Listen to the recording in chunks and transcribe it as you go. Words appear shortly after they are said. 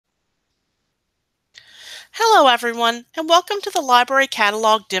Hello everyone, and welcome to the Library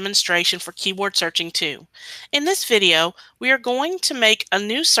Catalog demonstration for Keyword Searching 2. In this video, we are going to make a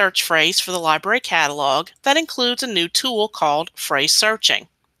new search phrase for the Library Catalog that includes a new tool called Phrase Searching.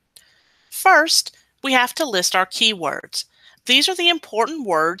 First, we have to list our keywords. These are the important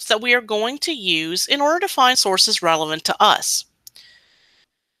words that we are going to use in order to find sources relevant to us.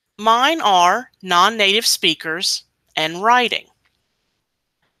 Mine are non-native speakers and writing.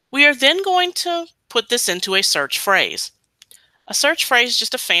 We are then going to put this into a search phrase. A search phrase is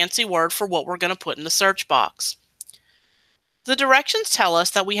just a fancy word for what we're going to put in the search box. The directions tell us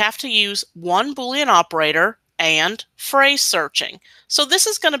that we have to use one Boolean operator and phrase searching. So this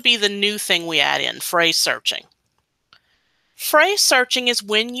is going to be the new thing we add in, phrase searching. Phrase searching is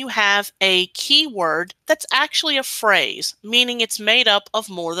when you have a keyword that's actually a phrase, meaning it's made up of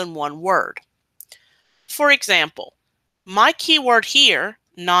more than one word. For example, my keyword here,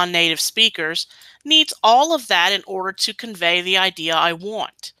 non-native speakers, needs all of that in order to convey the idea I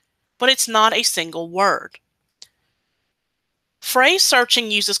want, but it's not a single word. Phrase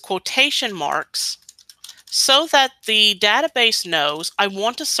searching uses quotation marks so that the database knows I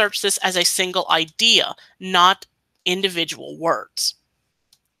want to search this as a single idea, not individual words.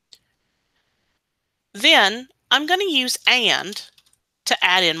 Then I'm going to use and to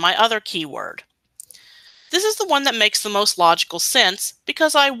add in my other keyword. This is the one that makes the most logical sense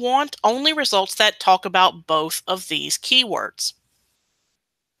because I want only results that talk about both of these keywords.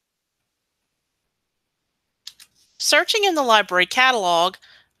 Searching in the library catalog,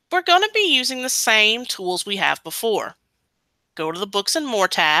 we're going to be using the same tools we have before. Go to the Books and More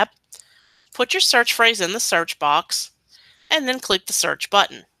tab, put your search phrase in the search box, and then click the search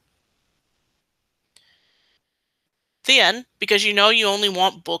button. Then, because you know you only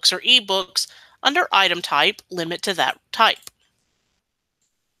want books or ebooks, under item type, limit to that type.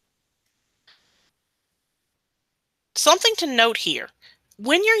 Something to note here.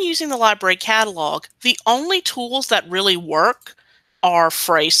 When you're using the library catalog, the only tools that really work are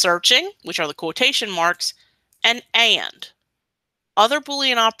phrase searching, which are the quotation marks, and and. Other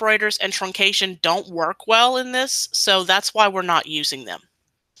Boolean operators and truncation don't work well in this, so that's why we're not using them.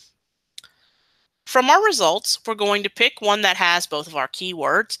 From our results, we're going to pick one that has both of our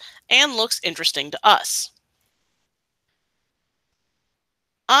keywords and looks interesting to us.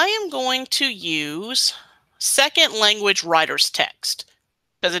 I am going to use second language writer's text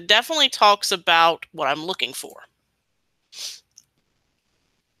because it definitely talks about what I'm looking for.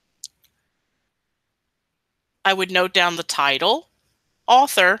 I would note down the title,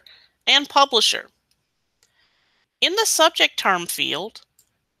 author, and publisher. In the subject term field,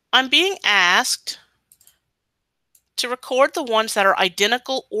 I'm being asked to record the ones that are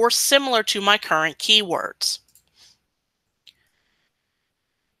identical or similar to my current keywords.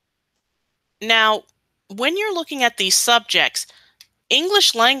 Now, when you're looking at these subjects,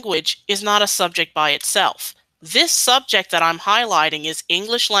 English language is not a subject by itself. This subject that I'm highlighting is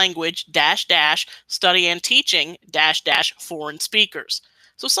English language -- study and teaching -- foreign speakers.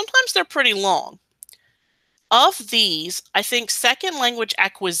 So sometimes they're pretty long. Of these, I think second language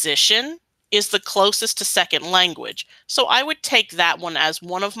acquisition is the closest to second language. So I would take that one as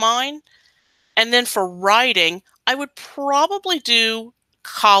one of mine. And then for writing, I would probably do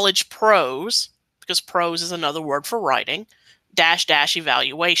college prose, because prose is another word for writing, --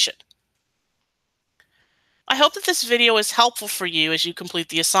 evaluation. I hope that this video is helpful for you as you complete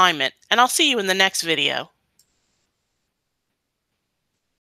the assignment, and I'll see you in the next video.